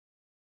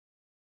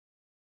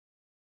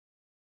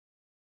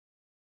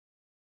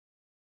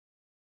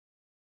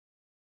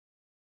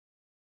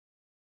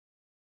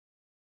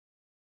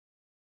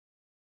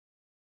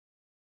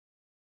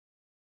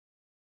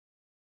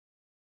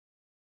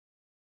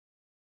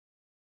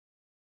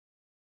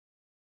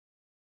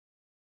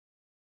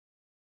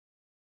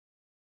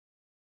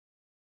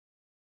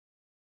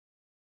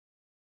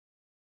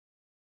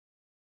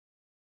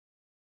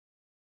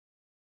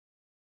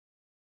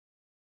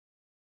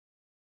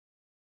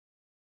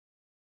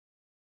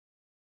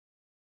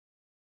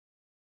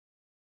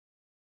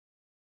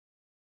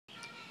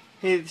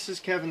Hey, this is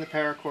Kevin the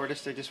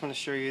Paracordist. I just want to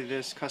show you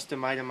this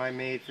custom item I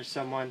made for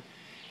someone.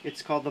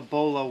 It's called the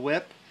Bola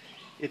Whip.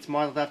 It's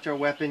modeled after a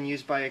weapon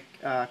used by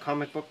a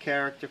comic book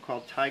character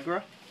called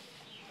Tygra.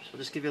 So I'll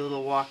just give you a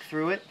little walk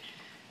through it.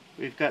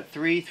 We've got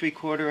three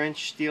 3/4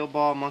 inch steel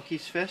ball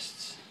monkey's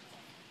fists.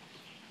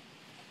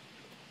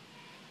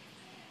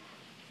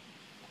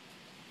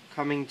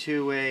 Coming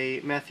to a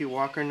Matthew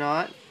Walker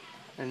knot,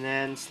 and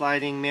then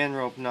sliding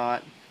manrope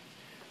knot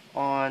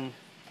on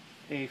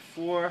a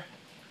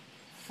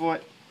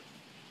 4-foot,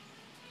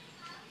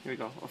 here we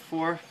go, a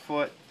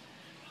 4-foot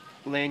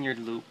lanyard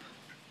loop.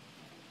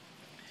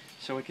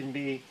 So it can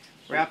be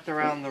wrapped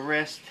around the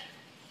wrist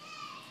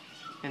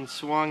and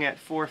swung at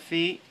 4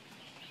 feet,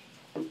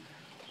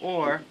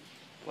 or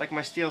like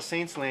my Steel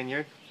Saints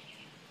lanyard,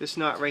 this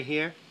knot right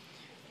here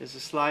is a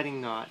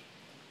sliding knot.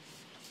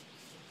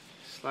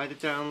 Slide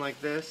it down like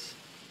this.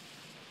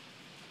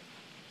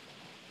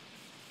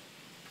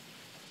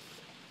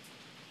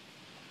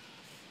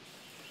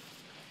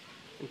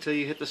 Until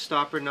you hit the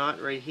stopper knot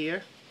right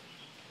here,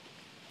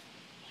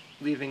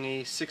 leaving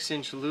a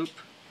 6-inch loop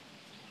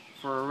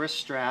for a wrist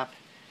strap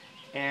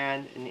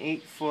and an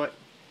 8-foot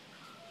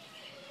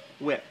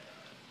whip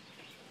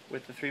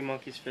with the 3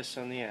 monkey's fists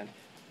on the end.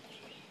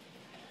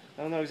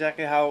 I don't know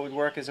exactly how it would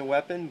work as a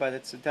weapon, but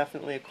it's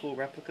definitely a cool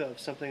replica of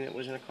something that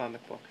was in a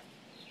comic book.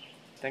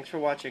 Thanks for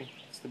watching.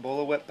 It's the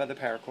Bola Whip by the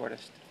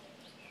Paracordist.